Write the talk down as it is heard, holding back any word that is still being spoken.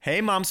Hey,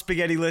 Mom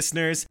Spaghetti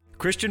listeners.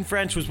 Christian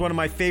French was one of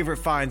my favorite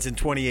finds in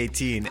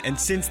 2018, and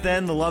since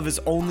then, the love has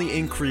only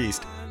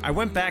increased. I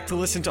went back to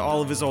listen to all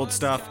of his old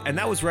stuff, and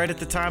that was right at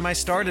the time I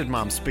started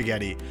Mom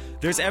Spaghetti.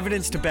 There's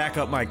evidence to back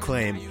up my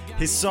claim.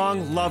 His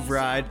song Love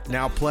Ride,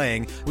 now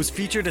playing, was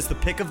featured as the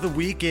pick of the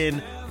week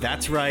in,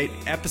 that's right,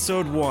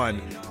 episode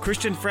 1.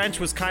 Christian French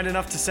was kind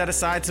enough to set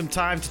aside some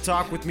time to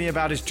talk with me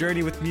about his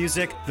journey with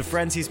music, the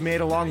friends he's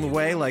made along the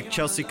way like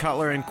Chelsea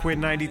Cutler and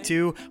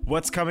Quinn92,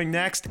 what's coming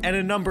next, and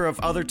a number of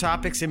other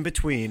topics in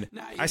between.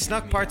 I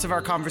snuck parts of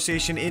our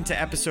conversation into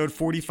episode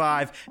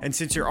 45, and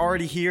since you're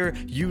already here,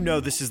 you know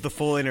this is the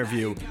full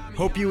interview.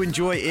 Hope you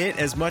enjoy it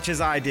as much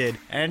as I did,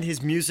 and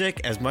his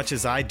music as much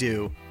as I do.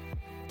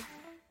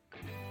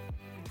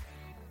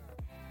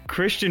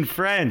 Christian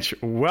French,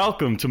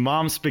 welcome to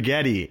Mom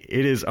Spaghetti.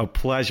 It is a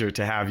pleasure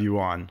to have you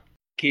on.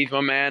 Keith,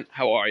 my man,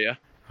 how are you?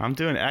 I'm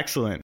doing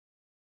excellent.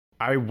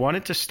 I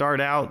wanted to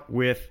start out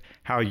with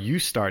how you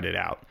started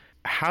out.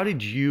 How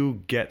did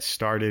you get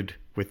started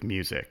with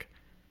music?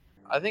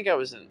 I think I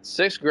was in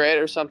 6th grade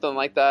or something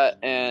like that,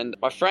 and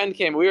my friend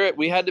came.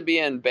 We had to be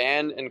in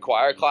band and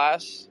choir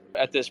class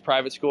at this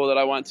private school that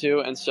I went to,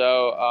 and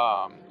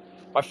so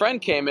my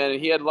friend came in and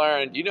he had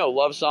learned,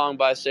 Love Song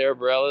by Sara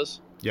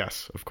Bareilles?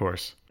 Yes, of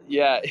course.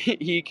 Yeah,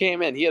 he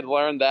came in. He had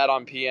learned that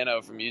on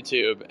piano from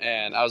YouTube,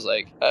 and I was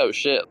like, oh,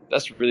 shit,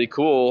 that's really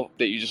cool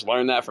that you just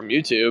learned that from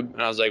YouTube.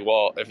 And I was like,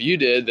 well, if you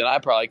did, then I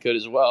probably could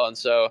as well. And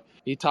so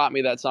he taught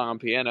me that song on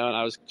piano, and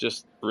I was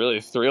just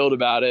really thrilled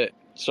about it.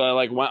 So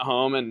I went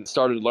home and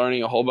started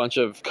learning a whole bunch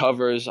of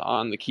covers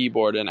on the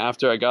keyboard. And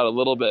after I got a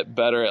little bit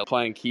better at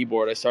playing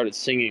keyboard, I started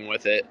singing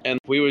with it. And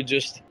we would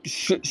just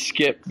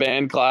skip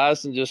band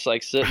class and just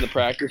sit in the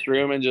practice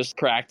room and just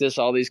practice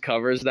all these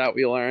covers that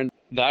we learned.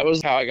 That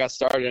was how I got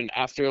started. And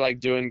after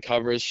doing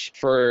covers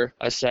for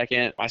a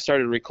second, I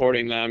started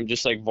recording them,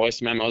 just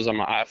voice memos on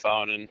my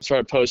iPhone, and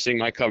started posting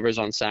my covers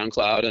on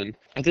SoundCloud. And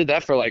I did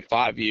that for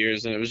 5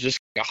 years, and it was just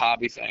a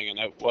hobby thing. And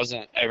it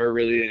wasn't ever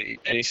really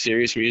any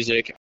serious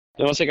music.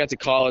 Then once I got to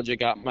college, I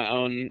got my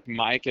own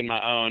mic and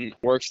my own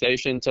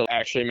workstation to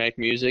actually make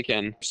music,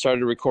 and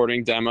started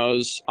recording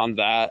demos on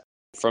that.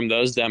 From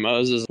those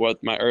demos is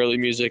what my early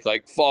music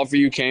Fall For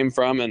You came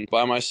from, and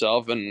By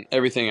Myself and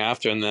everything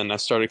after. And then I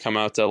started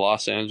coming out to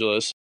Los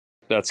Angeles.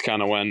 That's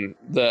kind of when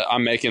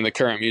I'm making the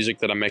current music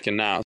that I'm making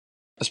now.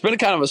 It's been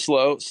kind of a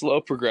slow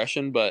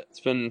progression, but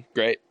it's been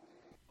great.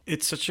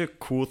 It's such a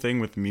cool thing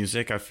with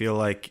music. I feel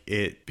like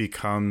it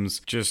becomes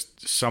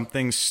just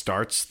something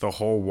starts the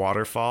whole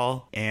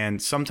waterfall,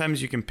 and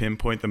sometimes you can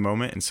pinpoint the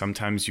moment and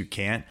sometimes you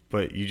can't,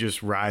 but you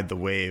just ride the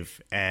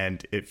wave,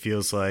 and it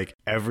feels like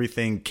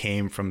everything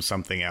came from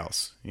something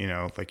else.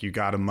 You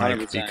got a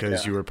mic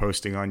because you were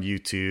posting on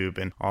YouTube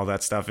and all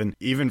that stuff. And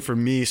even for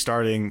me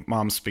starting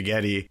Mom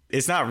Spaghetti,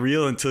 it's not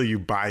real until you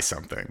buy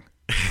something.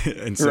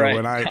 And so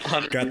When I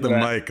 100%. Got the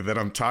mic that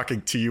I'm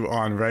talking to you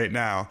on right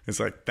now,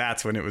 it's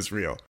that's when it was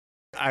real.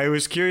 I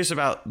was curious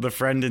about the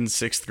friend in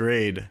 6th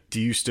grade. Do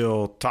you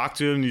still talk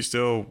to him? Do you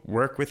still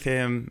work with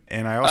him?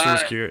 And I also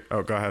was curious.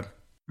 Oh, go ahead.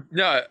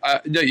 No,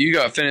 you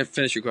go.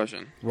 Finish your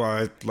question. Well,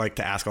 I'd like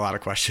to ask a lot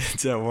of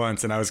questions at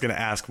once. And I was going to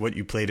ask what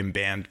you played in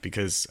band,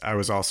 because I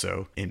was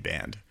also in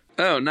band.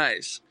 Oh,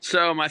 nice.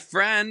 So my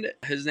friend,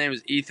 his name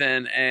is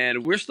Ethan,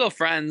 and we're still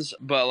friends,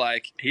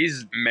 but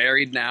he's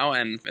married now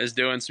and is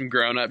doing some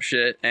grown up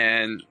shit,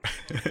 and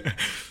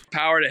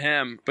power to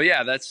him. But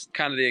yeah, that's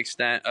kind of the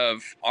extent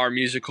of our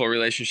musical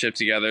relationship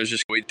together. It's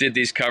just we did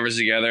these covers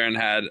together and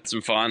had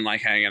some fun,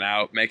 hanging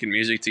out, making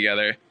music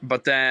together.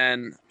 But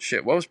then,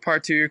 what was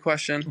part 2 of your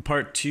question?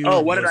 Part 2.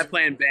 Oh, what did I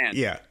play in band?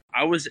 Yeah.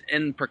 I was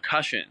in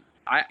percussion.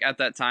 I, at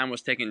that time,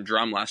 was taking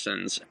drum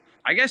lessons.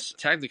 I guess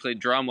technically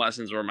drum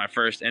lessons were my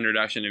first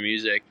introduction to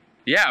music.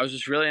 Yeah, I was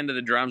just really into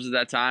the drums at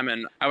that time,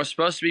 and I was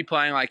supposed to be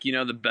playing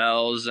the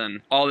bells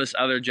and all this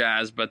other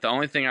jazz, but the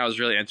only thing I was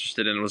really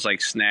interested in was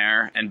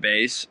snare and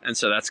bass, and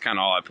so that's kind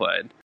of all I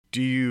played.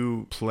 Do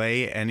you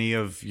play any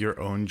of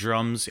your own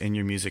drums in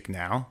your music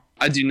now?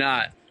 I do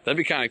not. That'd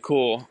be kind of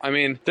cool. I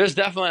mean, there's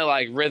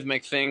definitely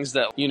rhythmic things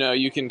that,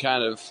 you can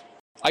kind of...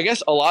 I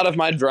guess a lot of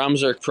my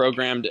drums are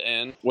programmed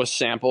in with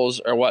samples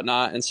or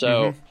whatnot, and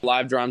so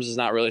live drums is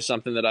not really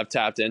something that I've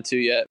tapped into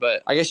yet,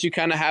 but I guess you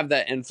kind of have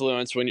that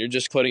influence when you're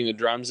just putting the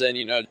drums in,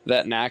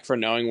 that knack for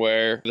knowing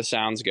where the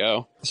sounds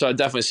go. So I'd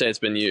definitely say it's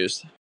been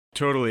used.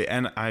 Totally,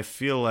 and I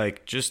feel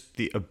just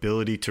the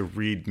ability to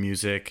read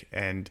music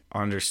and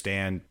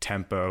understand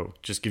tempo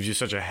just gives you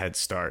such a head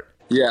start.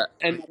 Yeah,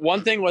 and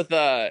one thing with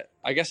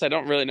I guess I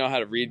don't really know how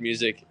to read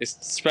music,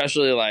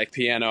 especially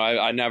piano.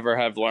 I never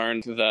have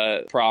learned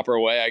the proper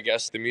way, I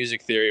guess the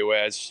music theory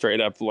way. I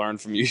straight up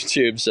learned from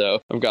YouTube, so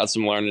I've got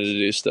some learning to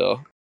do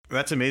still.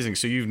 That's amazing.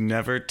 So you've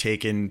never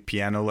taken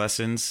piano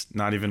lessons,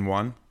 not even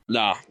one?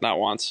 No, not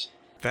once.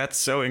 That's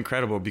so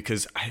incredible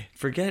because I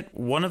forget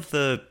one of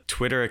the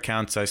Twitter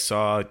accounts I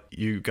saw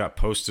you got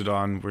posted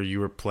on where you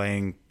were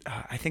playing,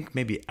 I think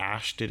maybe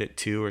Ash did it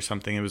too or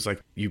something. It was like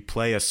you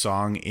play a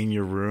song in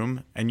your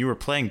room and you were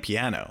playing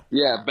piano.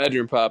 Yeah,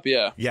 bedroom pop,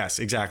 yeah. Yes,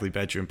 exactly,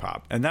 bedroom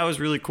pop. And that was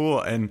really cool.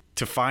 And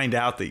to find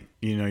out that,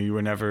 you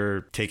were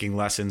never taking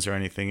lessons or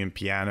anything in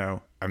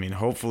piano, I mean,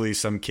 hopefully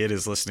some kid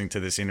is listening to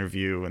this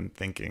interview and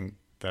thinking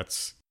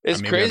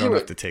maybe crazy. I don't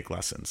have to take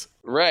lessons.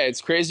 Right.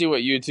 It's crazy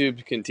what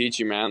YouTube can teach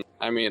you, man.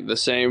 I mean, the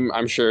same,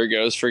 I'm sure,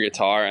 goes for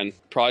guitar and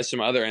probably some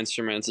other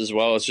instruments as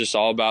well. It's just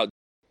all about,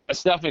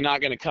 it's definitely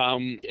not going to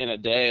come in a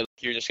day.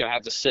 You're just going to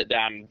have to sit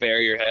down and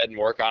bury your head and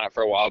work on it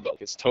for a while, but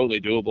it's totally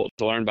doable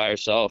to learn by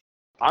yourself.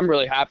 I'm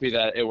really happy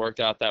that it worked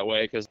out that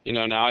way because,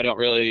 now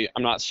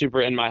I'm not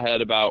super in my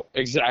head about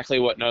exactly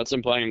what notes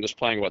I'm playing. I'm just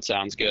playing what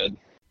sounds good.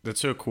 That's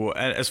so cool.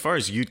 And as far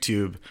as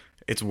YouTube,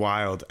 it's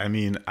wild. I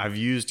mean, I've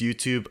used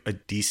YouTube a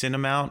decent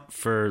amount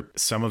for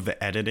some of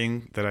the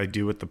editing that I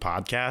do with the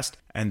podcast.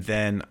 And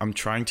then I'm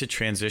trying to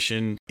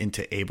transition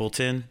into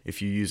Ableton, if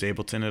you use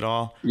Ableton at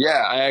all.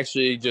 Yeah, I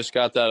actually just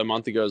got that a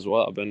month ago as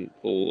well. I've been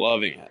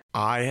loving it.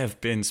 I have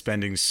been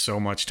spending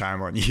so much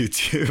time on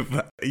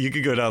YouTube. You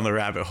could go down the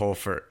rabbit hole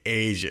for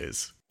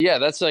ages. Yeah,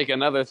 that's like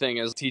another thing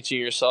is teaching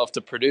yourself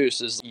to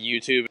produce is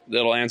YouTube.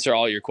 That'll answer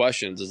all your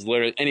questions. Is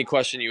literally any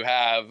question you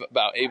have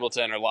about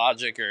Ableton or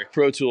Logic or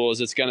Pro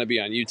Tools, it's going to be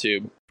on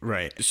YouTube.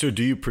 Right. So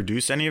do you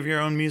produce any of your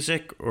own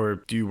music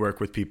or do you work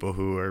with people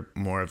who are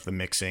more of the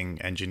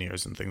mixing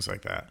engineers and things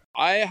like that?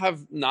 I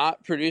have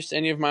not produced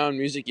any of my own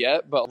music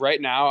yet, but right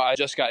now I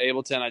just got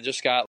Ableton. I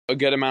just got a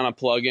good amount of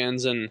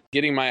plugins and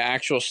getting my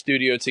actual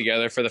studio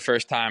together for the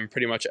first time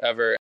pretty much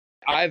ever.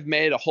 I've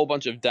made a whole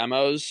bunch of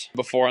demos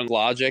before in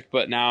Logic,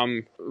 but now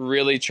I'm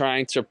really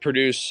trying to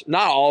produce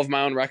not all of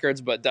my own records,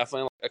 but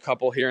definitely a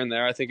couple here and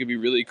there. I think it'd be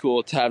really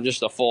cool to have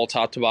just a full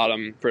top to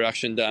bottom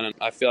production done. And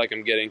I feel like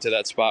I'm getting to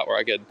that spot where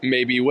I could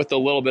maybe with a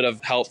little bit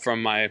of help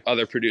from my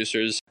other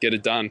producers, get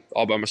it done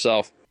all by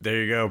myself.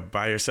 There you go,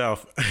 by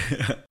yourself.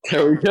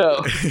 There we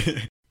go.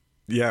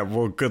 Yeah,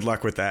 well, good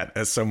luck with that.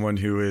 As someone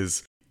who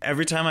is,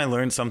 every time I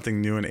learn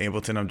something new in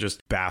Ableton, I'm just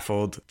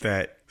baffled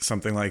that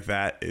something like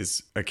that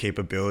is a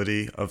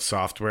capability of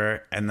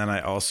software. And then I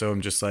also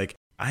am just like,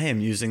 I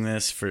am using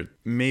this for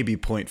maybe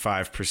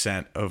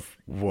 0.5% of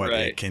what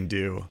it can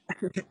do.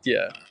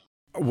 Yeah.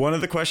 One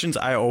of the questions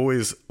I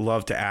always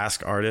love to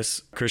ask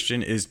artists,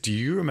 Christian, is do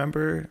you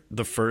remember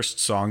the first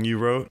song you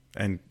wrote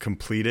and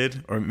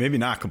completed, or maybe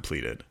not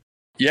completed?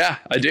 Yeah,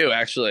 I do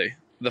actually.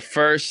 The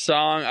first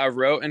song I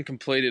wrote and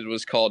completed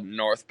was called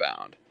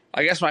Northbound.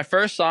 I guess my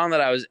first song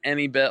that I was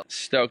any bit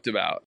stoked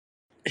about.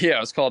 Yeah,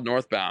 it was called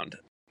Northbound.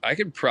 I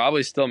could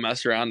probably still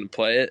mess around and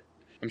play it.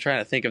 I'm trying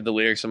to think of the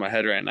lyrics in my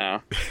head right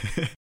now.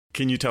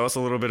 Can you tell us a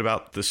little bit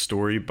about the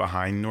story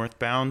behind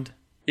Northbound?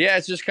 Yeah,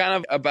 it's just kind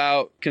of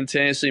about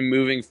continuously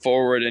moving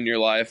forward in your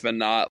life and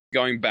not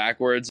going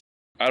backwards.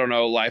 I don't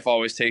know, life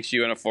always takes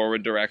you in a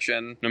forward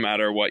direction, no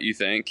matter what you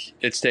think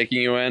it's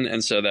taking you in.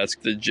 And so that's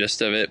the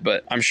gist of it.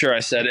 But I'm sure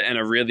I said it in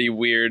a really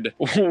weird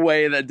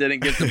way that didn't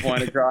get the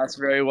point across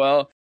very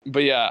well.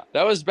 But yeah,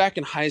 that was back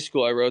in high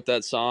school. I wrote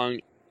that song.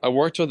 I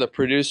worked with a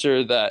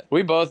producer that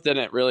we both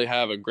didn't really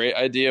have a great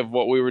idea of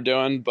what we were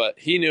doing, but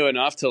he knew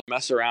enough to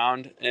mess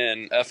around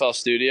in FL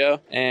Studio.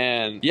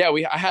 And yeah,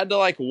 I had to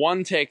like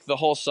one take the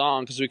whole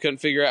song because we couldn't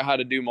figure out how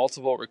to do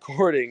multiple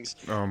recordings.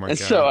 Oh my God. And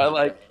so I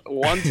like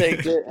one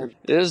taked it, and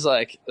it was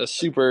like a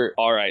super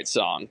all right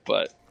song,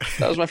 but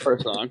that was my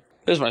first song.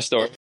 Here's my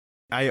story.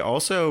 I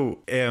also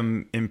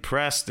am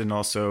impressed and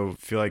also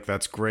feel like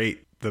that's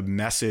great, the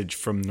message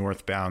from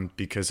Northbound,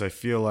 because I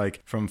feel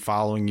like from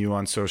following you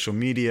on social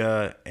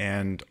media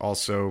and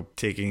also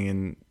taking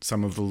in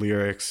some of the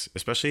lyrics,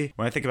 especially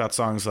when I think about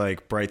songs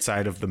like Bright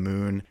Side of the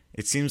Moon,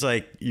 it seems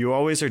like you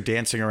always are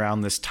dancing around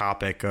this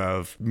topic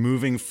of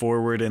moving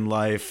forward in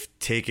life,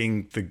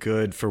 taking the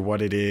good for what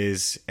it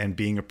is and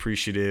being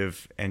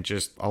appreciative and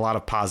just a lot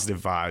of positive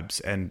vibes.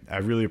 And I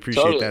really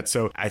appreciate that.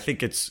 So I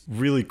think it's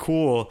really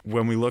cool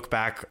when we look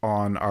back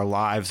on our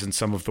lives and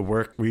some of the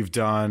work we've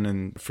done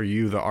and for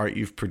you, the art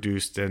you've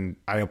produced. And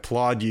I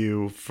applaud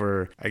you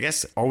for, I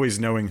guess, always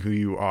knowing who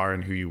you are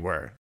and who you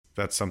were.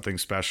 That's something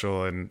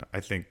special. And I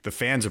think the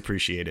fans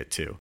appreciate it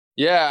too.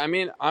 Yeah, I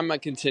mean, I'm a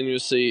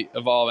continuously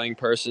evolving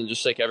person,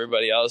 just like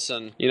everybody else.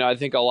 And, I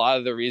think a lot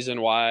of the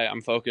reason why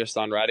I'm focused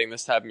on writing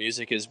this type of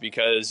music is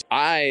because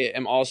I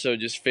am also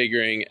just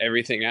figuring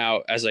everything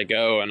out as I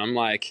go. And I'm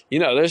like,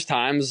 there's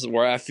times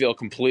where I feel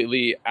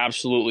completely,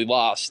 absolutely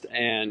lost.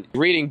 And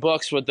reading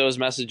books with those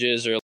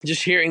messages or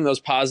just hearing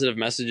those positive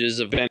messages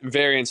have been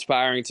very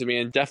inspiring to me,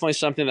 and definitely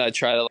something that I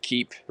try to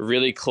keep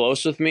really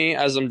close with me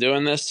as I'm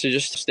doing this, to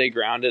just stay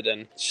grounded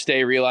and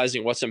stay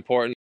realizing what's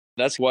important.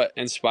 That's what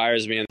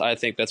inspires me, and I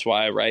think that's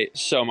why I write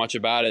so much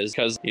about it, is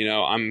because,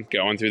 I'm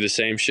going through the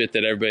same shit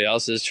that everybody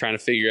else is, trying to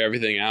figure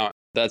everything out.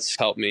 That's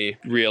helped me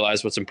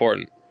realize what's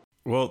important.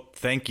 Well,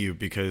 thank you,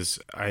 because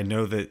I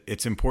know that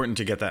it's important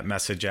to get that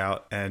message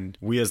out, and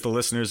we as the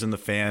listeners and the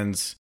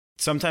fans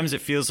Sometimes it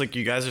feels like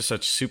you guys are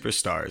such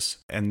superstars.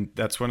 And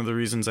that's one of the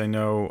reasons I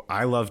know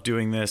I love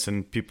doing this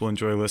and people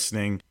enjoy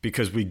listening,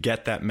 because we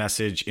get that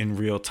message in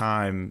real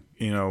time.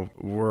 You know,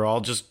 we're all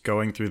just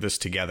going through this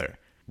together.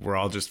 We're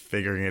all just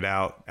figuring it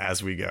out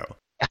as we go.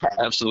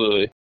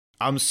 Absolutely.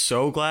 I'm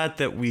so glad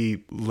that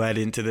we led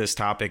into this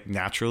topic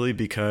naturally,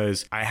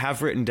 because I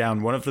have written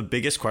down one of the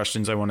biggest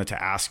questions I wanted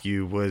to ask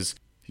you was,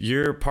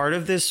 you're part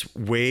of this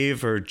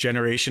wave or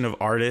generation of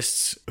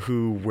artists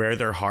who wear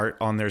their heart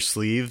on their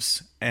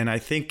sleeves. And I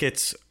think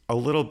it's a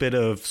little bit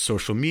of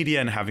social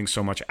media and having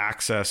so much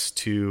access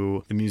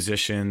to the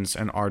musicians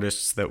and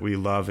artists that we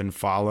love and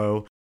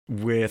follow,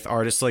 with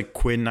artists like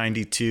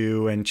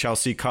Quinn92 and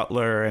Chelsea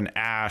Cutler and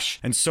Ash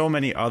and so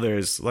many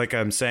others. Like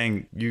I'm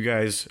saying, you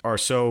guys are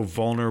so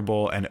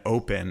vulnerable and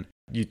open.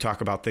 You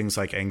talk about things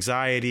like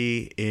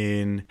anxiety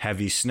in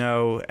Heavy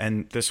Snow,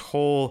 and this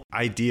whole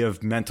idea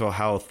of mental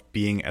health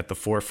being at the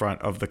forefront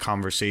of the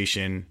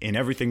conversation in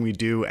everything we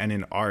do and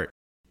in art.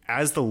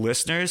 As the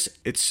listeners,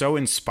 it's so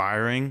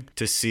inspiring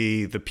to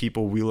see the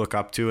people we look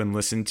up to and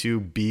listen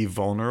to be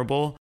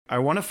vulnerable. I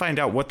want to find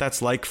out what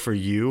that's like for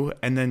you.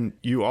 And then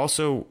you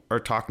also are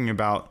talking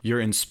about you're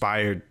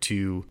inspired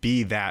to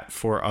be that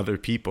for other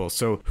people.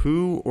 So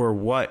who or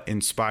what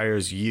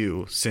inspires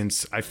you,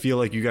 since I feel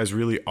like you guys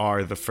really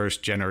are the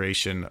first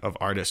generation of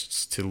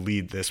artists to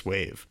lead this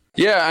wave?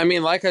 Yeah, I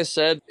mean, like I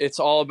said, it's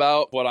all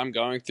about what I'm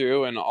going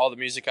through, and all the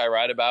music I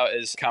write about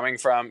is coming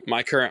from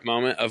my current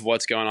moment of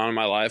what's going on in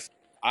my life.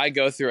 I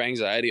go through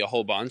anxiety a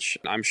whole bunch.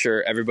 I'm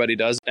sure everybody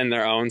does in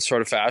their own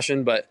sort of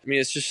fashion, but I mean,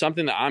 it's just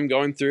something that I'm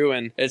going through,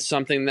 and it's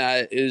something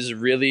that is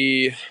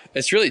really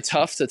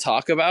tough to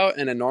talk about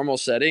in a normal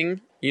setting.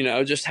 You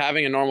know, just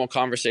having a normal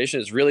conversation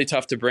is really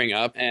tough to bring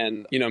up.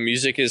 And, you know,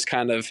 music is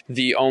kind of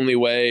the only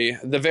way,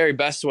 the very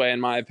best way,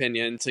 in my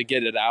opinion, to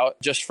get it out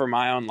just for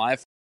my own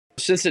life.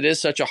 Since it is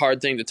such a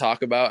hard thing to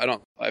talk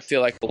about, I feel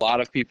like a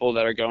lot of people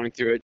that are going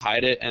through it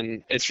hide it.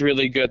 And it's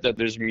really good that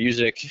there's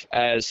music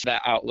as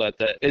that outlet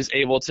that is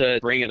able to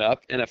bring it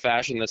up in a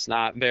fashion that's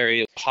not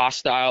very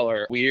hostile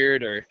or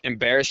weird or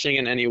embarrassing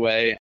in any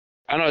way.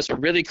 I don't know, it's a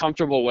really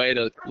comfortable way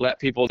to let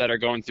people that are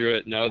going through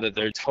it know that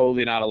they're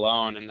totally not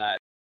alone and that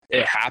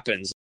it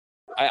happens.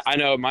 I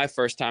know my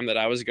first time that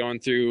I was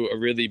going through a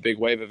really big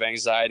wave of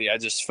anxiety, I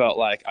just felt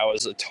like I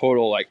was a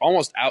total, like,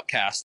 almost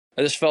outcast.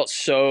 I just felt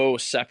so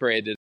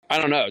separated. I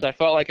don't know. I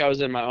felt like I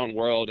was in my own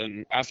world.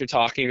 And after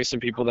talking to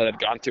some people that had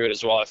gone through it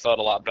as well, I felt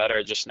a lot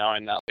better just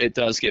knowing that it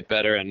does get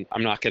better and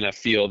I'm not going to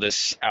feel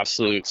this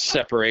absolute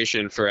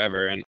separation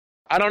forever. And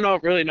I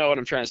don't really know what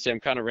I'm trying to say. I'm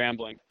kind of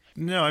rambling.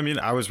 No, I mean,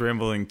 I was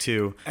rambling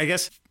too. I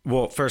guess,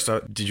 well, first,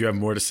 did you have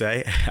more to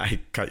say? I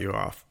cut you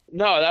off.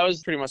 No, that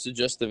was pretty much the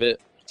gist of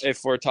it.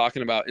 If we're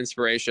talking about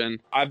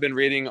inspiration, I've been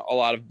reading a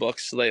lot of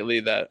books lately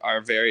that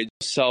are very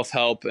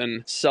self-help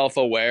and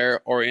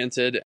self-aware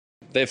oriented.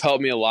 They've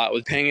helped me a lot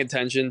with paying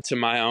attention to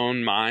my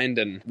own mind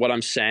and what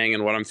I'm saying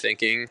and what I'm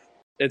thinking.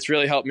 It's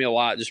really helped me a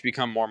lot, just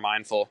become more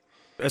mindful.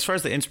 As far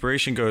as the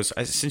inspiration goes,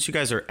 since you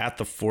guys are at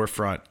the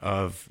forefront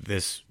of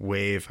this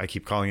wave, I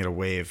keep calling it a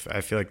wave.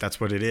 I feel like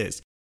that's what it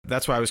is.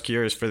 That's why I was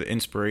curious for the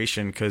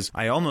inspiration, because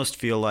I almost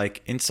feel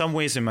like in some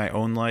ways in my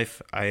own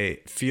life, I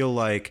feel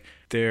like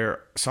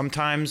there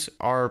sometimes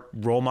are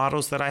role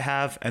models that I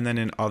have, and then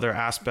in other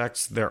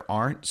aspects there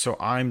aren't. So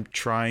I'm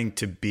trying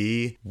to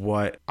be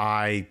what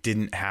I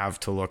didn't have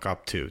to look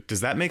up to.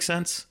 Does that make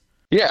sense?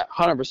 Yeah,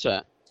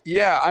 100%.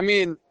 Yeah, I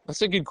mean,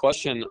 that's a good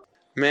question.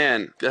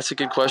 Man, that's a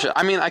good question.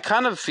 I mean, I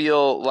kind of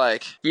feel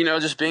like, you know,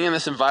 just being in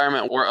this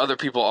environment where other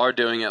people are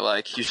doing it,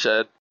 like you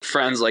said,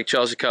 friends like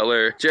Chelsea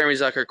Cutler, Jeremy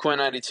Zucker,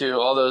 Quinn92,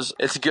 all those.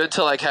 It's good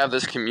to like have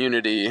this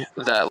community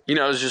that, you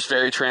know, is just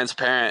very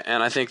transparent.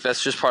 And I think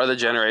that's just part of the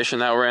generation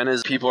that we're in,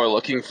 is people are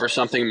looking for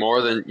something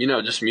more than, you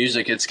know, just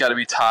music. It's got to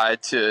be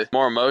tied to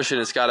more emotion.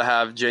 It's got to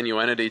have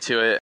genuinity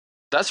to it.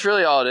 That's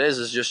really all it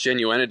is just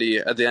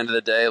genuinity at the end of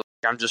the day. Like,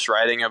 I'm just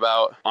writing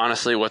about,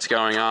 honestly, what's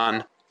going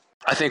on.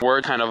 I think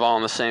we're kind of all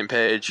on the same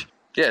page.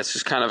 Yeah, it's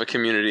just kind of a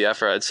community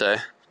effort, I'd say.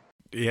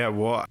 Yeah,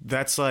 well,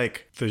 that's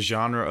like the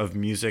genre of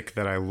music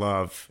that I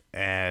love.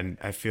 And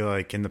I feel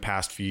like in the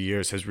past few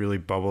years has really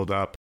bubbled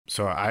up.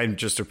 So I'm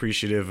just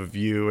appreciative of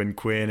you and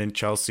Quinn and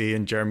Chelsea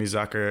and Jeremy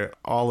Zucker,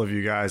 all of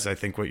you guys. I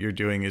think what you're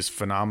doing is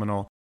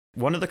phenomenal.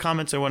 One of the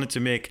comments I wanted to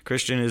make,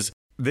 Christian, is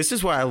this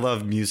is why I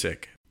love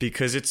music,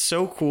 because it's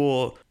so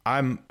cool.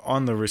 I'm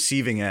on the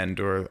receiving end,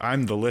 or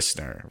I'm the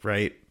listener,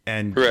 right?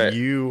 And right.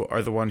 You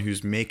are the one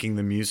who's making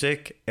the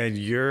music, and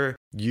you're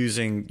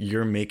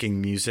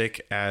making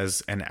music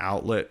as an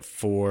outlet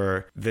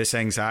for this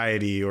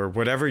anxiety or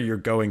whatever you're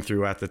going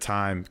through at the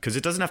time. Because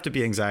it doesn't have to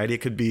be anxiety.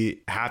 It could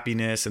be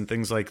happiness and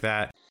things like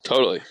that.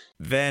 Totally.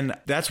 Then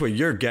that's what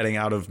you're getting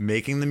out of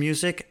making the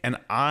music. And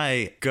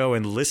I go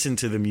and listen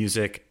to the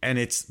music, and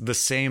it's the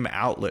same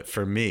outlet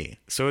for me.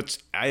 So it's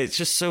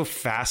just so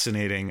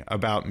fascinating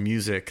about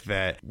music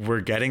that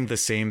we're getting the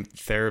same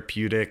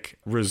therapeutic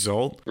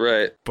result,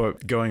 right,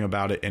 but going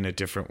about it in a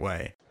different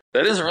way.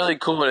 That is a really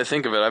cool way to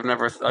think of it. I've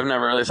never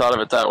really thought of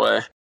it that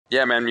way.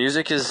 Yeah, man,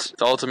 music is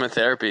the ultimate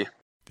therapy.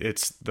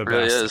 It's the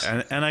really best.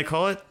 is. And I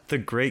call it the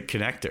great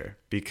connector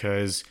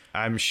because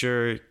I'm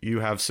sure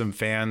you have some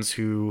fans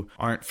who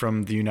aren't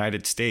from the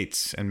United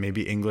States and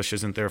maybe English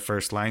isn't their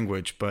first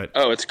language, but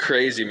Oh, it's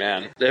crazy,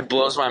 man. It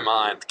blows my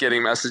mind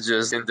getting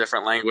messages in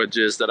different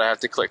languages that I have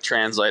to click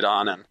translate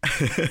on. And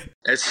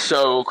it's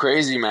so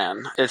crazy,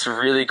 man. It's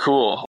really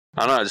cool.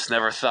 I don't know. I just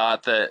never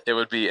thought that it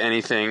would be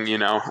anything,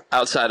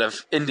 outside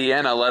of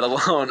Indiana, let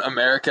alone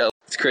America.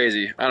 It's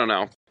crazy. I don't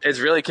know. It's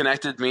really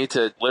connected me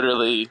to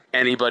literally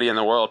anybody in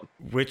the world.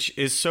 which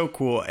is so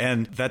cool.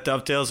 And that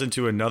dovetails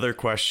into another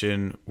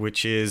question,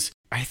 which is,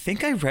 I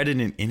think I read in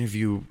an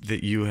interview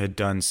that you had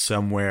done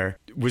somewhere.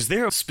 Was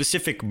there a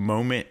specific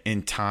moment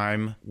in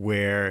time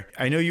where,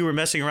 I know you were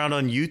messing around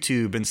on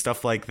YouTube and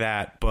stuff like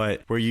that,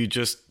 but where you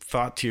just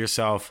thought to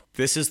yourself,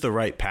 this is the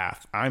right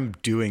path. I'm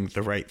doing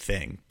the right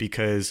thing?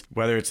 Because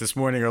whether it's this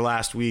morning or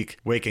last week,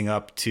 waking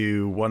up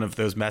to one of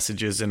those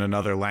messages in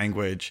another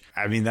language,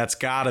 I mean, that's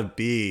gotta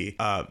be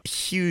a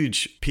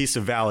huge piece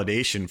of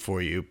validation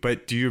for you.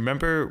 But do you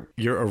remember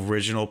your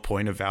original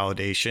point of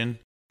validation?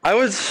 I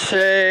would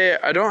say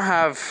I don't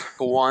have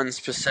one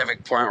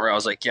specific point where I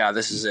was like, yeah,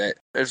 this is it.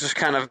 It's just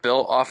kind of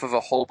built off of a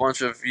whole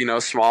bunch of,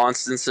 small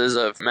instances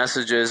of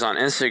messages on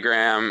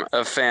Instagram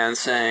of fans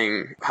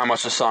saying how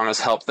much the song has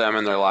helped them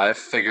in their life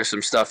figure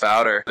some stuff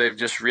out, or they've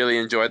just really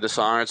enjoyed the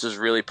song, or it's just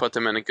really put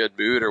them in a good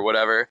mood or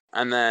whatever.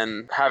 And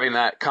then having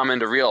that come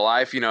into real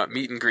life, at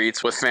meet and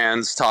greets with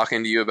fans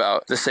talking to you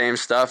about the same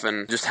stuff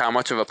and just how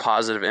much of a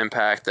positive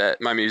impact that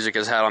my music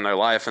has had on their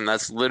life. And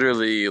that's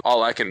literally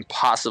all I can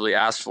possibly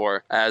ask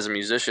for as a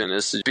musician,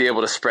 is to be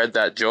able to spread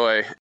that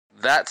joy.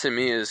 That to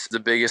me is the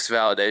biggest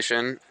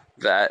validation.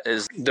 That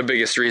is the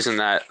biggest reason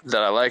that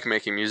I like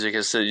making music,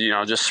 is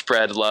to, just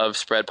spread love,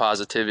 spread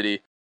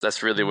positivity.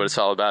 That's really what it's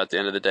all about at the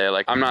end of the day.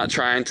 Like, I'm not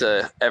trying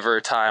to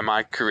ever tie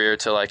my career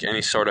to like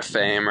any sort of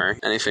fame or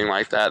anything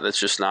like that. That's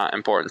just not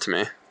important to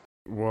me.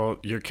 Well,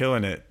 you're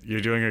killing it.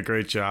 You're doing a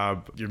great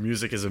job. Your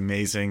music is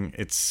amazing.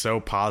 It's so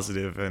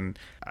positive, and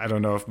I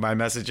don't know if my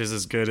message is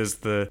as good as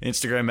the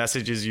Instagram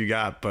messages you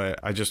got, but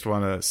I just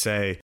want to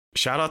say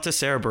shout out to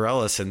Sarah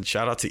Bareilles and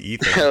shout out to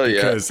Ethan. Hell yeah.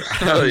 Because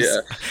Hell yeah.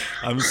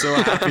 I'm so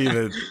happy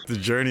that the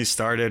journey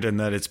started and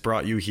that it's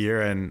brought you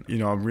here, and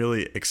I'm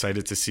really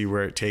excited to see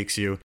where it takes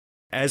you.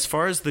 As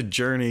far as the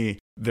journey,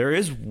 there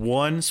is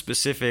one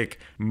specific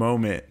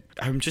moment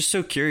I'm just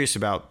so curious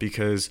about,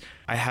 because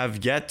I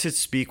have yet to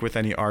speak with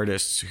any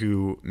artists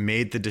who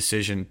made the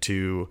decision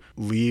to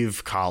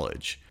leave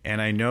college.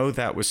 And I know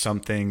that was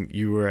something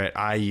you were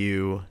at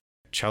IU.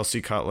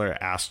 Chelsea Cutler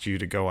asked you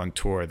to go on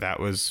tour. That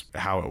was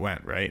how it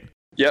went, right?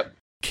 Yep.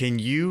 Can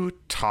you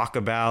talk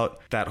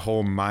about that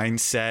whole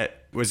mindset?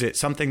 Was it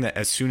something that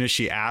as soon as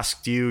she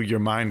asked you, your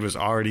mind was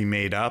already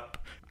made up?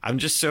 I'm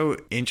just so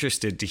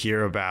interested to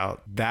hear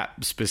about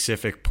that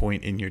specific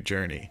point in your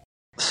journey.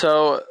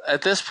 So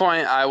at this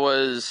point, I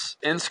was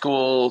in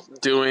school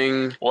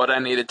doing what I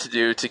needed to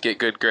do to get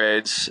good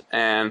grades,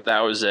 and that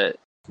was it.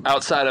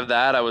 Outside of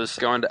that, I was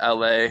going to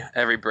LA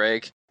every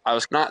break. I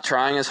was not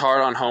trying as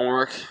hard on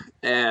homework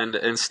and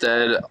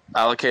instead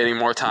allocating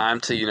more time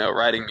to,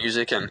 writing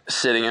music and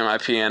sitting at my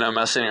piano,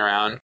 messing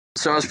around.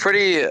 So I was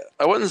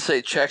I wouldn't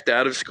say checked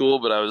out of school,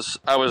 but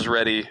I was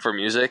ready for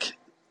music.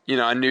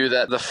 I knew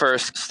that the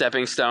first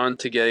stepping stone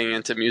to getting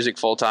into music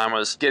full time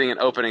was getting an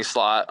opening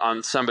slot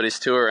on somebody's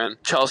tour.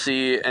 And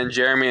Chelsea and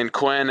Jeremy and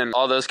Quinn and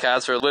all those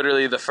cats were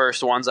literally the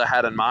first ones I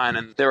had in mind.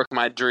 And they were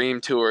my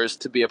dream tours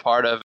to be a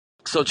part of.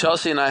 So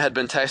Chelsea and I had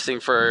been texting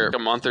for a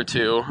month or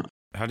two.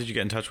 How did you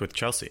get in touch with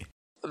Chelsea?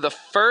 The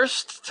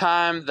first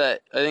time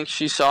that I think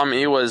she saw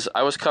me was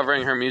I was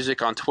covering her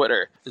music on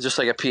Twitter, just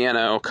like a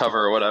piano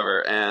cover or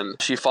whatever.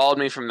 And she followed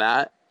me from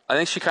that. I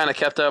think she kind of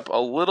kept up a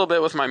little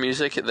bit with my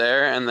music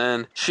there, and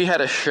then she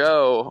had a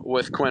show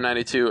with Quinn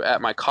 92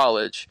 at my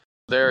college.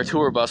 Their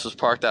tour bus was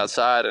parked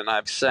outside, and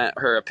I've sent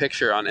her a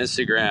picture on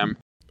Instagram.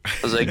 I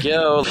was like,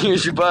 yo,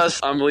 here's your bus.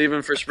 I'm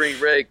leaving for spring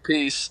break.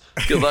 Peace.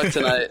 Good luck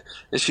tonight.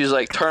 And she's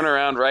like, turn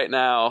around right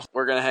now.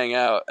 We're going to hang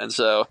out. And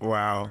so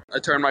wow, I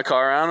turned my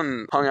car around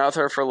and hung out with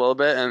her for a little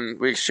bit, and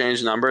we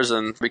exchanged numbers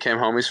and became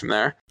homies from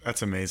there.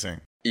 That's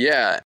amazing.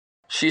 Yeah.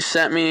 She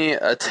sent me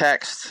a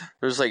text.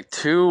 There was like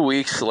 2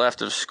 weeks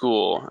left of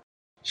school.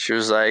 She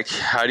was like,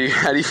 how do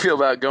you feel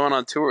about going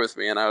on tour with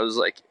me? And I was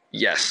like,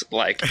 yes,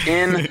 like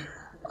in.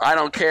 I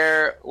don't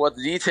care what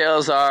the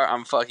details are.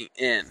 I'm fucking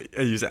in.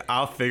 You said,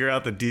 I'll figure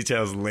out the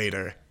details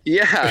later.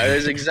 Yeah, it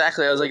was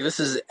exactly. I was like, this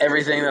is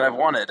everything that I've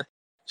wanted.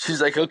 She's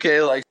like,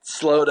 okay, like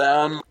slow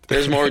down.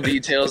 There's more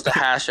details to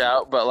hash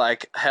out, but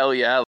like, hell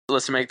yeah,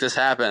 let's make this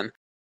happen.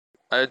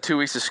 I had 2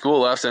 weeks of school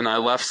left, and I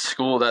left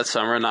school that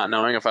summer not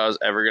knowing if I was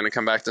ever going to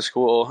come back to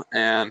school,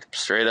 and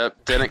straight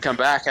up didn't come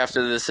back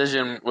after the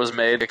decision was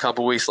made a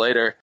couple weeks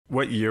later.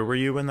 What year were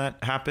you when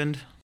that happened?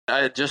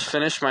 I had just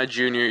finished my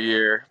junior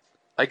year.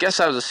 I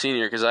guess I was a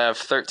senior because I have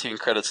 13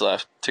 credits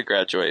left to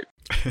graduate.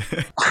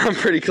 I'm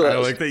pretty close. I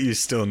like that you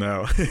still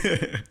know.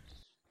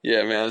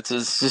 Yeah, man,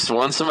 it's just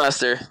one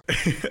semester.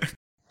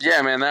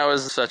 Yeah, man, that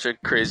was such a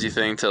crazy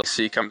thing to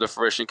see come to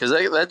fruition because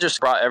that just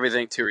brought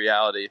everything to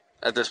reality.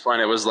 At this point,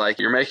 it was like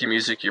you're making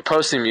music, you're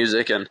posting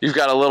music, and you've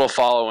got a little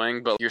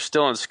following, but you're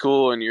still in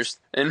school, and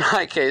in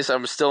my case,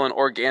 I'm still in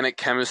organic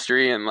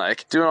chemistry and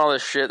like doing all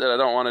this shit that I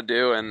don't want to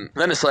do. And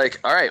then it's like,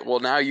 all right,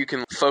 well, now you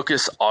can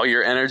focus all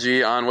your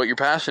energy on what you're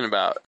passionate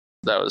about.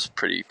 That was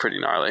pretty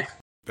gnarly.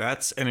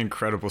 That's an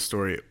incredible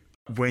story.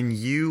 When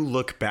you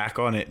look back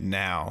on it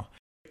now,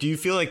 do you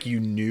feel like you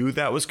knew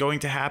that was going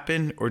to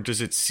happen, or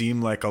does it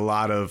seem like a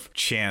lot of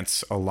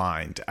chance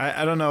aligned?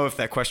 I don't know if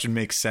that question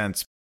makes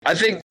sense. I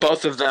think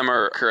both of them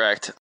are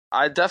correct.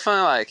 I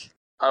definitely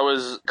I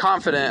was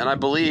confident and I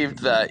believed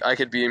that I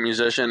could be a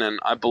musician, and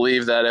I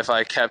believed that if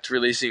I kept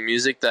releasing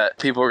music that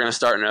people were going to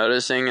start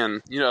noticing,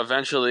 and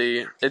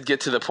eventually it'd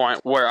get to the point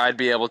where I'd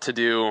be able to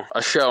do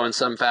a show in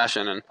some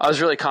fashion, and I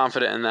was really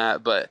confident in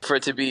that. But for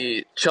it to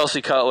be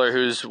Chelsea Cutler,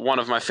 who's one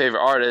of my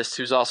favorite artists,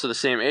 who's also the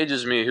same age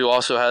as me, who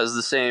also has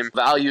the same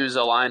values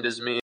aligned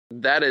as me,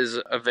 that is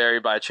a very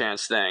by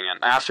chance thing.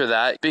 And after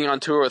that, being on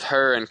tour with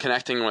her and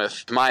connecting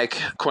with Mike,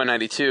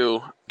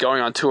 Quinn92,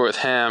 going on tour with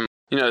him,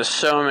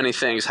 so many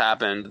things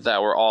happened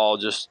that were all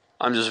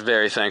I'm just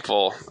very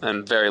thankful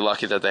and very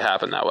lucky that they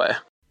happened that way.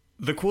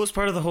 The coolest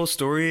part of the whole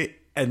story,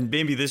 and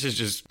maybe this is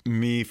just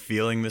me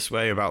feeling this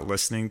way about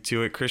listening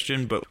to it,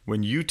 Christian, but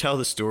when you tell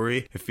the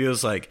story, it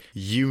feels like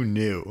you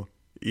knew.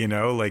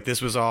 Like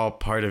this was all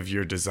part of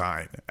your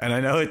design. And I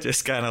know it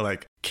just kind of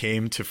like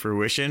came to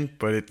fruition,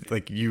 but it,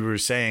 like you were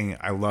saying,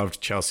 I loved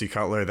Chelsea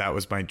Cutler. That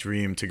was my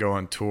dream to go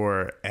on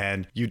tour.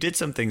 And you did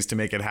some things to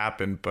make it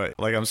happen. But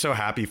like, I'm so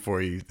happy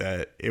for you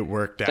that it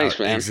worked out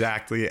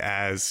exactly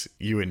as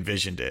you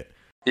envisioned it.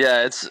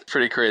 Yeah, it's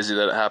pretty crazy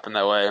that it happened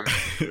that way.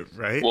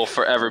 Right? We'll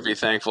forever be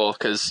thankful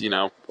because,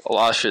 a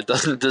lot of shit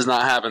does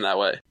not happen that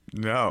way.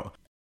 No.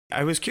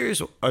 I was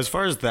curious, as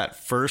far as that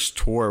first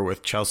tour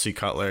with Chelsea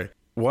Cutler,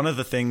 one of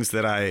the things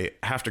that I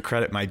have to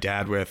credit my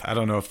dad with, I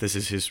don't know if this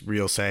is his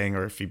real saying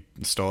or if he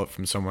stole it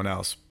from someone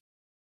else.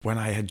 When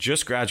I had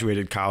just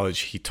graduated college,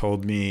 he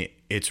told me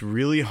it's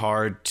really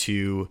hard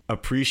to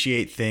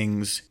appreciate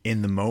things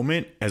in the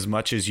moment as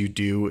much as you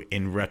do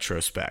in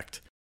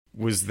retrospect.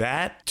 Was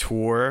that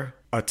tour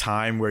a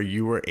time where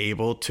you were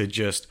able to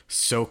just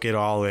soak it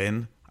all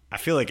in? I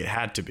feel like it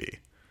had to be.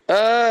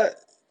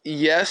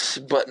 Yes,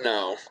 but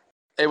no.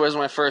 It was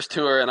my first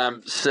tour, and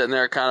I'm sitting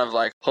there kind of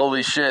like,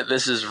 holy shit,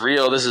 this is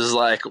real. This is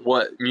like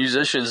what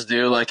musicians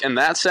do. Like, in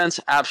that sense,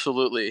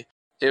 absolutely.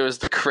 It was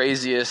the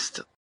craziest.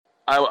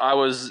 I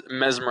was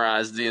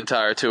mesmerized the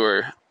entire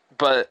tour.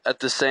 But at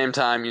the same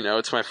time,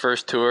 it's my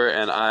first tour,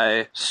 and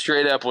I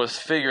straight up was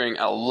figuring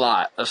a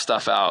lot of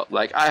stuff out.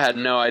 Like, I had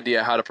no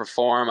idea how to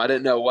perform. I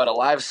didn't know what a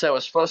live set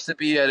was supposed to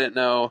be. I didn't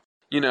know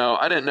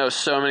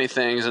so many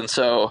things, and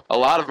so a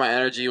lot of my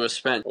energy was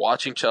spent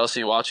watching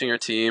Chelsea, watching her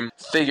team,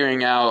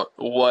 figuring out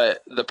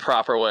what the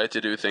proper way to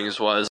do things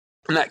was.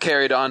 And that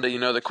carried on to,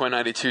 the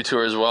Quinn92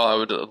 tour as well. I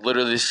would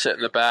literally sit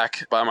in the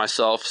back by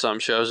myself some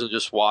shows and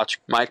just watch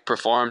Mike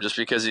perform just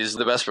because he's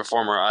the best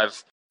performer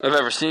I've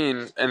ever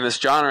seen in this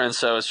genre. And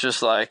so it's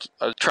just like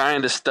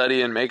trying to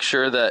study and make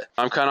sure that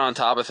I'm kind of on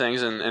top of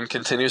things and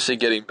continuously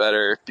getting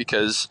better,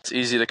 because it's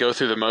easy to go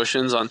through the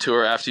motions on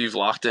tour after you've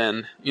locked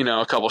in,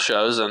 a couple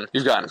shows and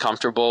you've gotten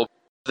comfortable.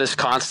 This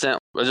constant,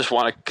 I just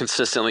want to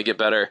consistently get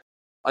better.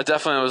 I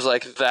definitely was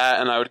like that,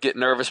 and I would get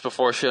nervous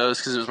before shows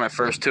because it was my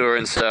first tour.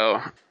 And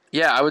so,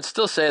 yeah, I would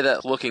still say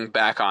that looking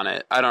back on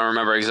it, I don't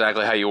remember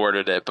exactly how you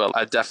worded it, but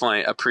I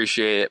definitely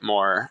appreciate it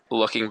more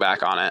looking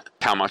back on it,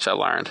 how much I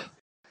learned.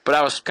 But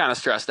I was kind of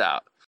stressed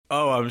out.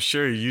 Oh, I'm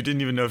sure you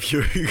didn't even know if you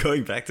were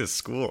going back to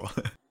school.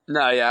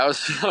 No, yeah, I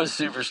was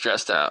super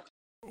stressed out.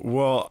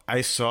 Well,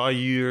 I saw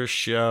your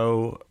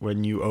show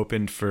when you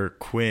opened for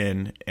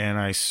Quinn, and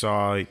I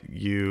saw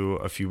you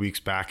a few weeks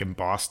back in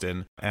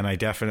Boston, and I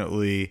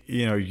definitely,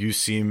 you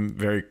seem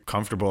very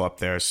comfortable up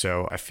there,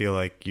 so I feel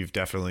like you've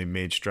definitely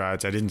made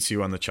strides. I didn't see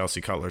you on the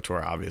Chelsea Cutler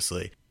tour,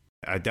 obviously.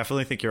 I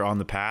definitely think you're on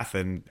the path,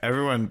 and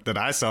everyone that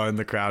I saw in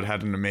the crowd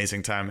had an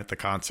amazing time at the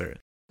concert.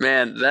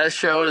 Man, that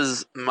show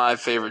is my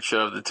favorite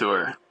show of the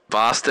tour.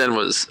 Boston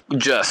was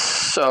just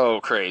so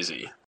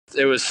crazy.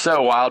 It was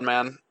so wild,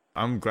 man.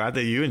 I'm glad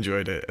that you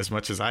enjoyed it as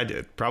much as I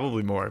did.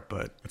 Probably more,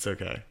 but it's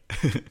okay.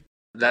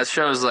 That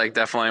show is like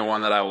definitely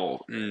one that I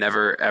will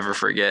never, ever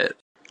forget.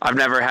 I've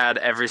never had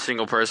every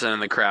single person in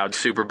the crowd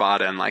super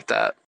bought in like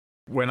that.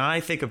 When I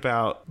think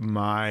about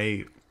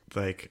my,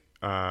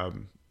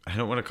 I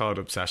don't want to call it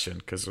obsession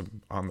because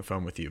I'm on the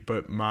phone with you,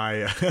 but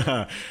my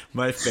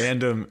my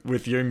fandom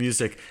with your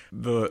music,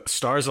 the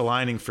stars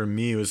aligning for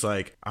me was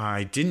like,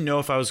 I didn't know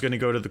if I was going to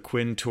go to the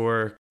Quinn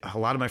tour. A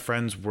lot of my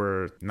friends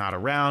were not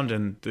around,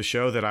 and the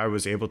show that I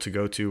was able to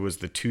go to was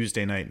the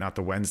Tuesday night, not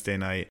the Wednesday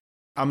night.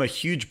 I'm a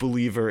huge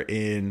believer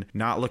in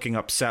not looking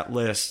up set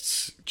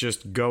lists,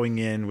 just going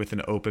in with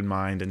an open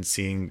mind and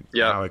seeing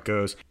how it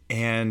goes.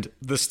 And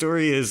the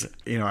story is,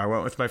 I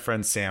went with my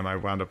friend Sam. I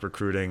wound up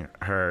recruiting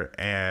her,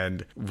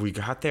 and we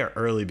got there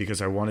early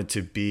because I wanted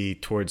to be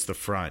towards the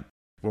front.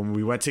 when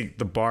we went to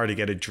the bar to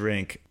get a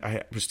drink,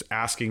 I was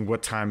asking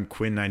what time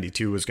Quinn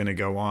 92 was going to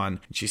go on.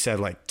 And she said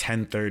like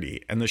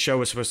 10:30. And the show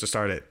was supposed to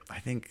start at, I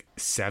think,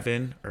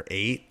 7 or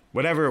 8.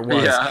 Whatever it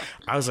was. Yeah.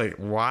 I was like,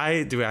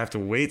 why do I have to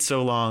wait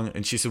so long?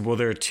 And she said, well,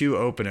 there are 2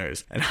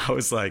 openers. And I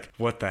was like,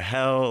 what the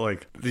hell?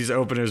 Like, these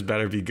openers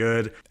better be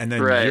good. And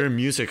then your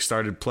music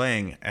started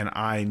playing and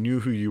I knew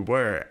who you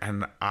were.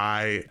 And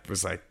I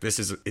was like, this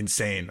is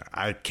insane.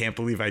 I can't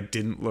believe I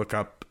didn't look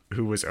up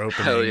who was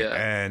opening. Hell yeah.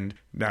 And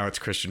now it's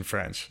Christian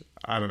French.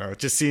 I don't know. It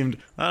just seemed,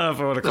 I don't know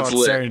if I want to call That's it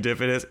lit.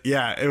 serendipitous.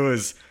 Yeah, it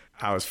was.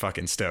 I was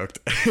fucking stoked.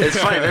 It's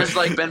funny. There's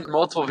like been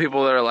multiple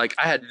people that are like,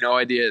 I had no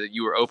idea that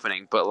you were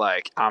opening, but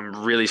like,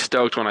 I'm really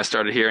stoked when I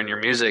started hearing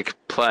your music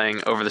playing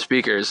over the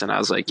speakers. And I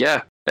was like,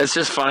 yeah, it's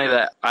just funny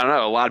that, I don't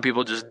know, a lot of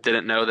people just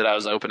didn't know that I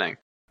was opening.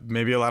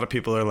 Maybe a lot of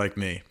people are like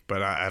me,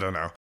 but I don't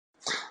know.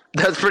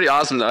 That's pretty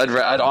awesome though.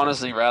 I'd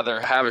honestly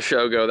rather have a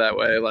show go that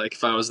way. Like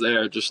if I was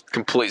there, just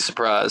complete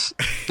surprise.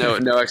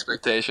 No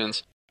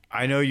expectations.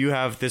 I know you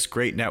have this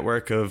great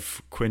network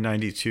of Quinn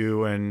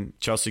 92 and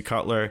Chelsea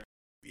Cutler.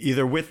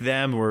 Either with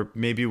them or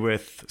maybe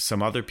with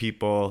some other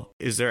people,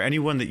 is there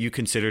anyone that you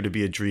consider to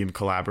be a dream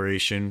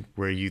collaboration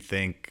where you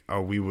think, oh,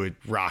 we would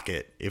rock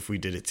it if we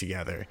did it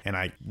together and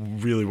I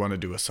really want to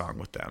do a song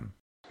with them?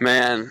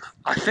 Man,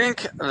 I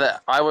think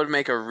that I would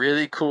make a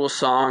really cool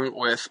song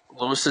with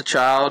Louis the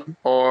Child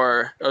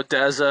or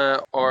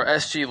Odessa or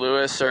SG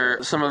Lewis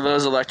or some of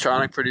those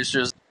electronic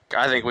producers.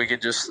 I think we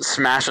could just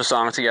smash a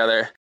song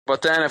together.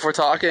 But then if we're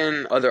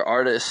talking other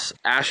artists,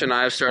 Ash and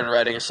I have started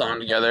writing a song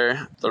together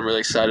that I'm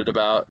really excited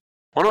about.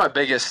 One of my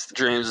biggest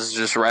dreams is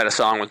just write a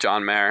song with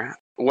John Mayer.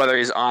 Whether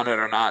he's on it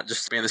or not,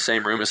 just to be in the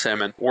same room as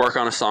him and work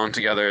on a song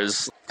together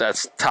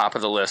that's top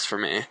of the list for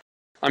me.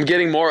 I'm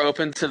getting more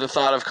open to the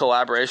thought of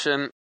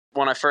collaboration.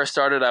 When I first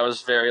started, I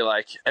was very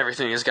like,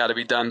 everything has got to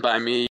be done by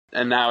me.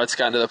 And now it's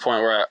gotten to the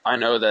point where I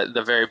know that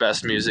the very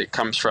best music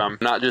comes from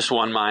not just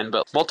one mind,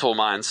 but multiple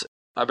minds.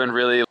 I've been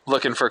really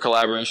looking for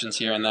collaborations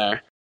here and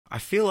there. I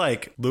feel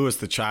like Louis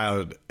the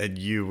Child and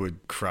you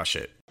would crush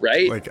it.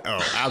 Right? Like, oh,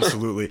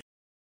 absolutely.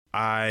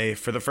 I,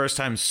 for the first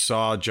time,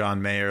 saw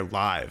John Mayer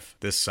live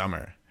this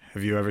summer.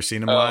 Have you ever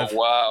seen him live? Oh,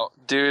 wow.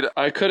 Dude,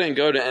 I couldn't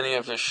go to any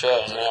of his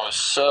shows, and I was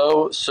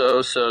so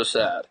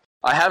sad.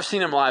 I have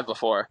seen him live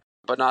before,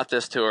 but not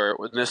this tour.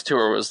 This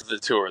tour was the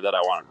tour that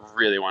I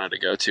really wanted to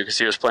go to because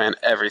he was playing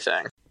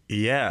everything.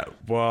 Yeah,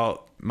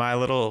 well, my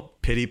little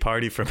pity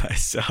party for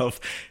myself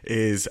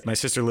is my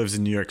sister lives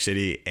in New York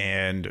City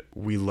and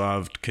we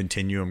loved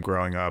Continuum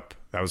growing up.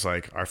 That was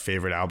like our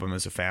favorite album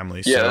as a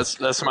family. Yeah,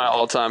 that's my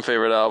all-time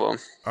favorite album.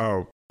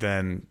 Oh,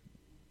 then...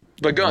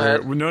 But go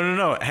ahead.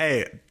 No.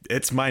 Hey,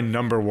 it's my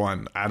number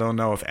one. I don't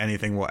know if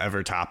anything will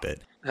ever top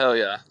it. Hell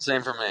yeah.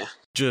 Same for me.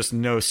 Just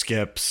no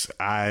skips.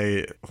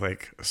 I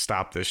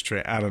stop this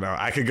train. I don't know.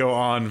 I could go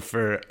on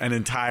for an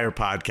entire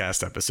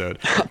podcast episode.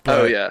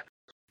 Oh yeah.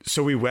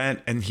 So we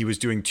went and he was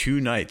doing 2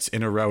 nights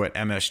in a row at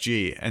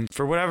MSG. And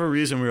for whatever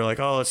reason, we were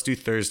like, oh, let's do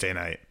Thursday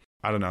night.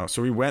 I don't know.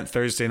 So we went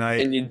Thursday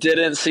night. And you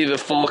didn't see the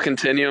full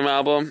Continuum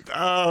album?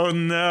 Oh,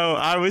 no.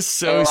 I was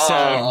so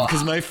sad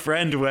because my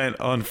friend went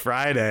on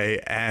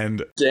Friday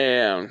and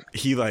damn,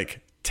 he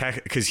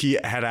because he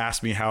had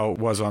asked me how it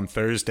was on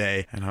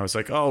Thursday. And I was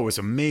like, oh, it was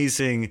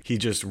amazing. He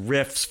just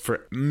riffs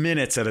for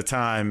minutes at a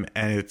time.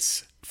 And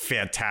it's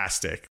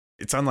fantastic.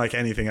 It's unlike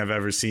anything I've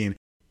ever seen.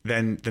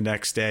 Then the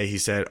next day he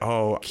said,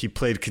 oh, he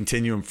played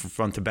Continuum from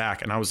front to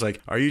back. And I was like,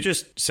 are you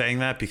just saying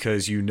that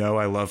because you know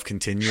I love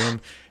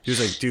Continuum? He was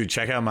like, dude,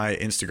 check out my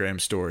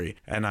Instagram story.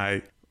 And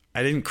I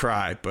didn't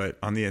cry, but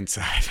on the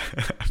inside.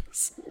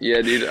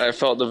 Yeah, dude, I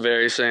felt the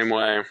very same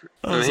way.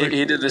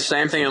 He did the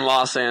same thing in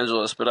Los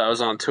Angeles, but I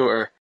was on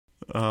tour.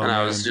 And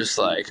I was just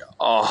like,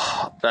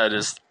 oh, that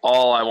is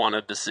all I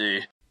wanted to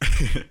see.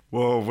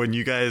 Well, when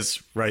you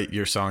guys write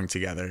your song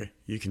together,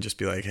 you can just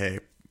be like, hey,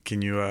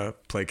 can you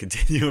play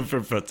Continuum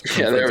from front to back?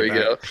 Yeah, there we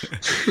go.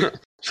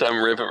 So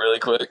I'm ripping really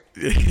quick.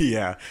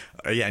 Yeah.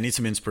 I need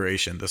some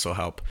inspiration. This will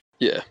help.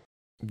 Yeah.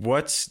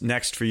 What's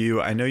next for you?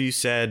 I know you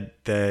said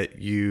that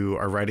you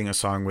are writing a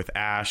song with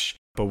Ash,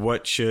 but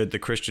what should the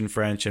Christian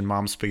French and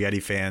Mom Spaghetti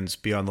fans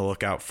be on the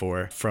lookout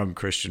for from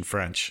Christian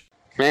French?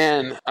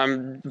 Man,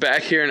 I'm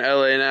back here in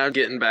LA now,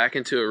 getting back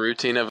into a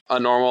routine of a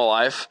normal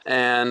life,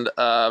 and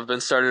I've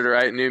been starting to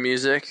write new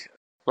music.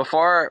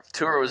 Before our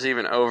tour was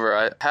even over,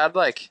 I had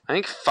I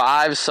think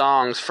 5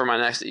 songs for my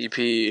next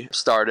EP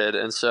started.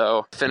 And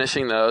so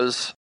finishing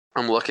those,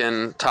 I'm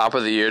looking top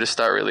of the year to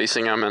start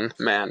releasing them. And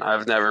man,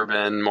 I've never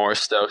been more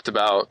stoked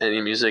about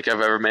any music I've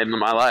ever made in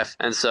my life.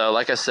 And so,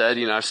 like I said,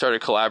 I've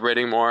started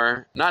collaborating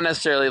more, not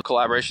necessarily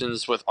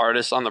collaborations with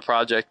artists on the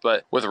project,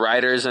 but with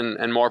writers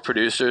and more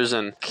producers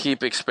and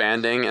keep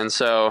expanding. And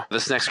so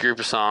this next group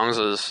of songs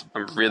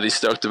I'm really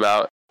stoked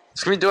about.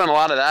 It's going to be doing a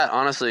lot of that,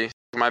 honestly.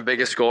 My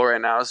biggest goal right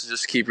now is to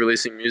just keep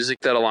releasing music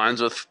that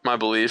aligns with my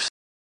beliefs.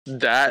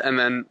 That and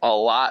then a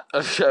lot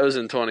of shows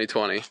in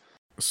 2020.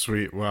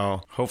 Sweet.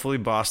 Well, hopefully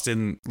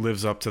Boston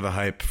lives up to the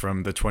hype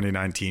from the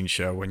 2019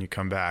 show when you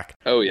come back.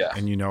 Oh, yeah.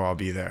 And I'll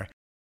be there.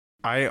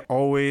 I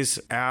always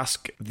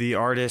ask the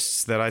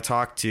artists that I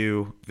talk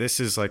to, this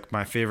is like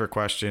my favorite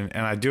question,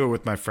 and I do it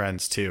with my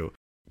friends too.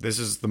 This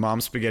is the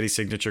Mom Spaghetti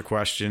signature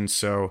question.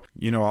 So,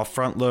 I'll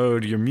front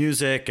load your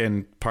music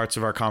and parts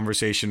of our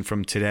conversation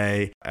from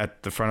today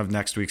at the front of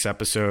next week's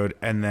episode.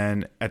 And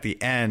then at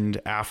the end,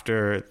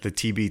 after the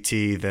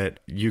TBT that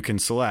you can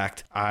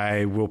select,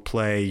 I will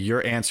play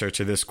your answer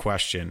to this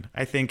question.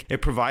 I think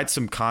it provides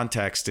some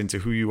context into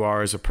who you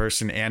are as a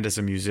person and as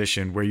a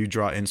musician, where you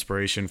draw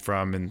inspiration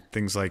from and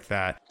things like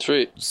that.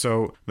 Sweet.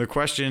 So the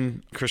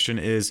question, Christian,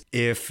 is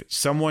if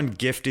someone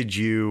gifted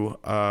you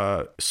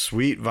a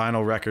sweet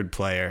vinyl record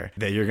player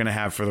that you're going to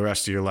have for the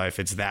rest of your life,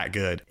 it's that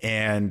good,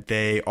 and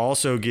they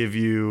also give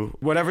you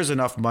whatever's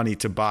enough money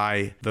to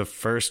buy the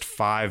first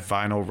 5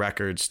 vinyl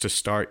records to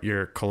start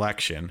your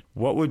collection,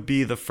 what would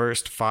be the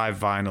first 5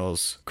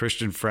 vinyls,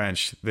 Christian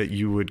French, that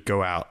you would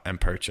go out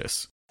and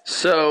purchase?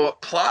 So,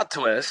 plot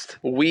twist,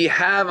 we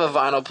have a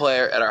vinyl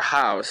player at our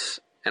house,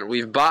 and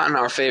we've bought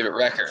our favorite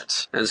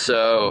records. And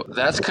so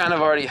that's kind of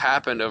already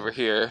happened over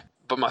here.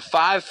 But my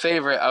 5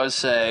 favorite, I would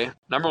say,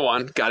 number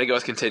 1, gotta go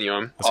with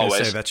Continuum. I was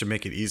going to say, that should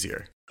make it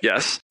easier.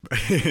 Yes.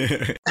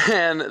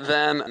 And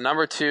then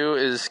number 2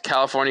 is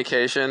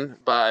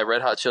Californication by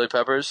Red Hot Chili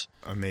Peppers.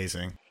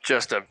 Amazing.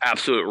 Just an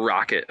absolute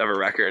rocket of a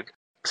record.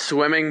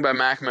 Swimming by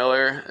Mac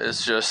Miller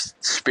is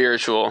just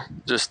spiritual,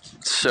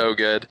 just so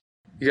good.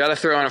 You got to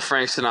throw in a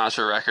Frank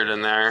Sinatra record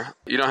in there.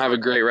 You don't have a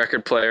great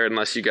record player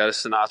unless you got a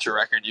Sinatra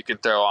record you can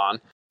throw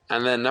on.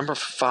 And then number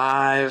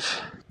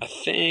 5, I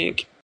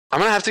think I'm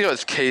going to have to go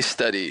with Case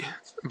Study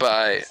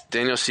by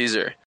Daniel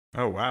Caesar.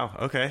 Oh, wow.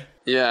 Okay.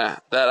 Yeah,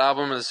 that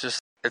album is just,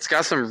 it's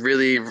got some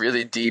really,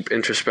 really deep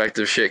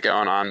introspective shit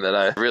going on that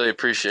I really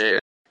appreciate.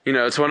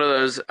 It's one of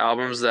those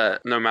albums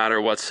that no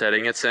matter what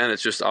setting it's in, it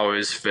just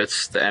always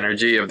fits the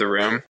energy of the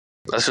room.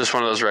 That's just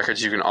one of those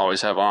records you can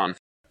always have on.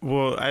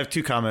 Well, I have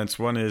 2 comments.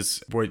 One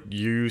is what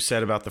you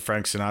said about the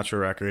Frank Sinatra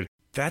record.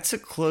 That's a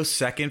close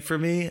second for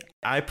me.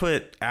 I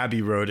put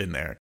Abbey Road in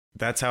there.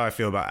 That's how I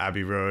feel about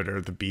Abbey Road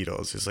or the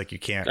Beatles. It's like you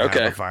can't have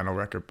a vinyl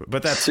record.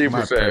 But that's super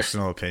my fair.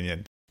 Personal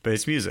opinion. But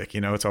it's music,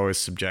 it's always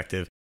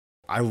subjective.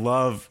 I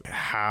love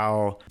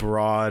how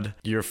broad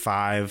your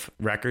 5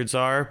 records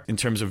are in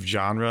terms of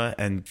genre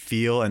and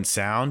feel and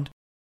sound.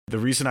 The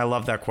reason I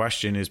love that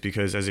question is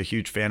because as a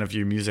huge fan of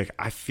your music,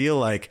 I feel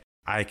like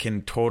I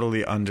can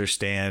totally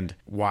understand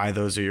why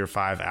those are your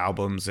 5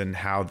 albums and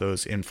how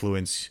those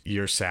influence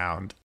your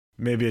sound.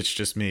 Maybe it's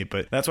just me,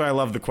 but that's why I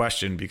love the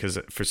question, because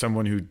for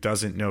someone who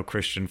doesn't know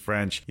Christian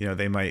French,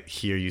 they might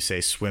hear you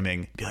say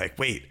Swimming, be like,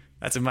 wait,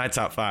 that's in my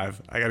top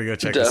 5. I got to go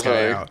check this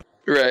guy out.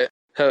 Right.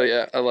 Hell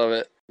yeah. I love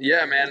it.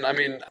 Yeah, man. I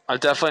mean, I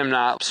definitely am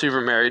not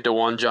super married to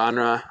one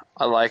genre.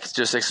 I like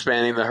just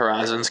expanding the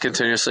horizons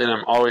continuously, and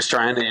I'm always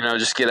trying to,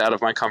 just get out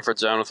of my comfort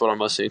zone with what I'm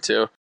listening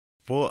to.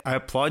 Well, I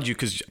applaud you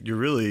because you're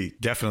really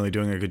definitely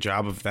doing a good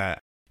job of that.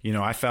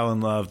 I fell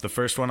in love. The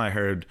first one I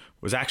heard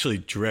was actually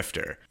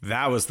Drifter.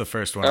 That was the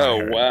first one I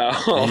heard.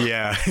 Oh, wow.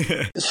 Yeah.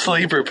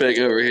 Sleeper pick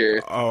over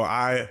here. Oh,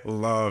 I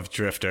love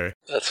Drifter.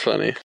 That's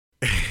funny.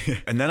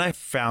 And then I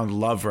found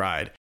Love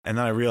Ride. And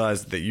then I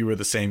realized that you were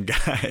the same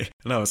guy.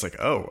 And I was like,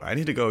 oh, I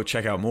need to go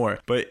check out more.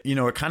 But,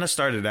 it kind of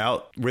started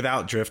out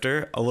without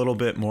Drifter, a little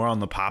bit more on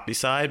the poppy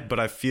side. But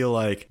I feel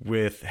like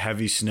with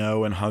Heavy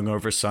Snow and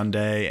Hungover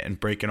Sunday and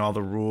Breaking All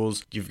the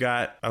Rules, you've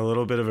got a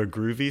little bit of a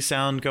groovy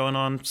sound going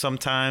on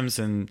sometimes.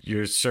 And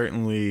you're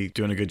certainly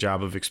doing a good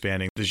job of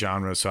expanding the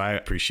genre. So I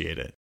appreciate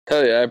it.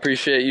 Hell yeah, I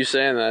appreciate you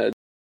saying that.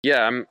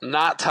 Yeah, I'm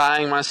not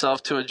tying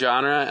myself to a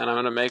genre, and I'm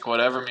going to make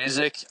whatever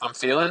music I'm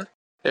feeling.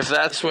 If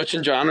that's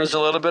switching genres a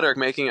little bit or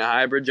making a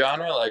hybrid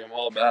genre, I'm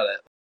all about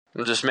it.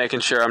 I'm just making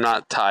sure I'm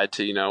not tied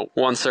to,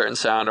 one certain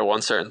sound or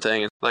one certain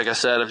thing. Like I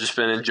said, I've just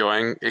been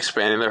enjoying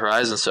expanding the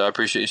horizon, so I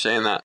appreciate you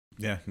saying that.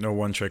 Yeah, no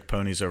one-trick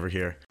ponies over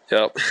here.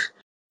 Yep.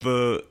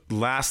 The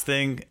last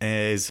thing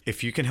is,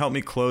 if you can help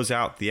me close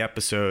out the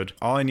episode,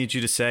 all I need you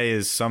to say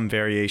is some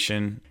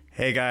variation.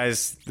 Hey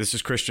guys, this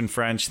is Christian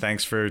French.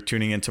 Thanks for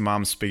tuning into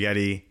Mom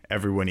Spaghetti.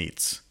 Everyone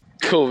eats.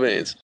 Cool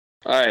beans.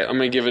 All right, I'm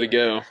going to give it a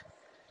go.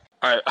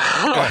 All right.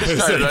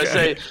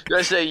 Do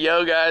I say,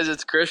 yo, guys,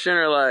 it's Christian,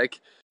 or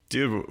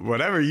Dude,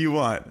 whatever you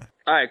want.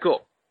 All right,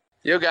 cool.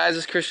 Yo, guys,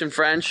 it's Christian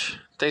French.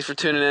 Thanks for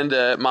tuning in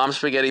to Mom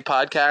Spaghetti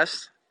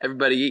Podcast.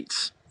 Everybody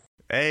eats.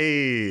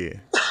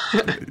 Hey. All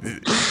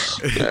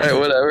right,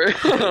 whatever.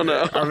 I don't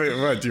know. I mean,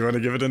 what, do you want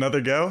to give it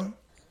another go?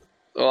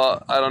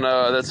 Well, I don't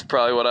know. That's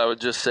probably what I would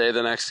just say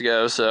the next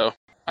go, so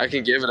I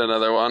can give it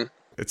another one.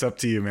 It's up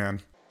to you,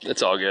 man.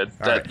 It's all good.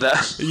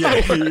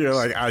 Yeah, you're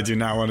like, I do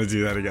not want to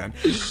do that again.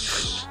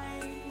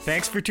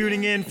 Thanks for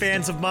tuning in,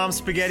 fans of Mom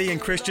Spaghetti and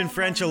Christian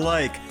French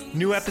alike.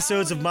 New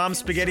episodes of Mom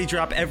Spaghetti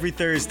drop every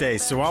Thursday,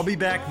 so I'll be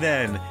back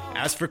then.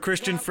 As for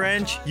Christian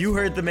French, you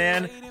heard the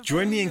man.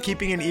 Join me in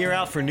keeping an ear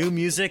out for new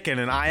music and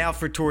an eye out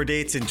for tour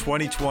dates in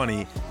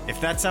 2020. If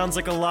that sounds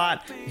like a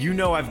lot, you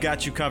know I've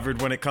got you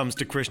covered when it comes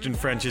to Christian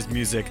French's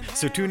music,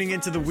 so tuning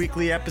into the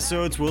weekly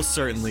episodes will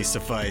certainly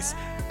suffice.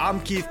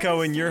 I'm Keith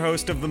Cohen, your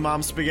host of the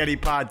Mom Spaghetti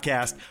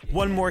Podcast.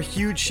 One more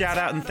huge shout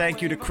out and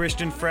thank you to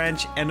Christian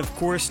French, and of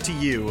course to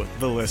you,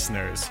 the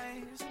listeners.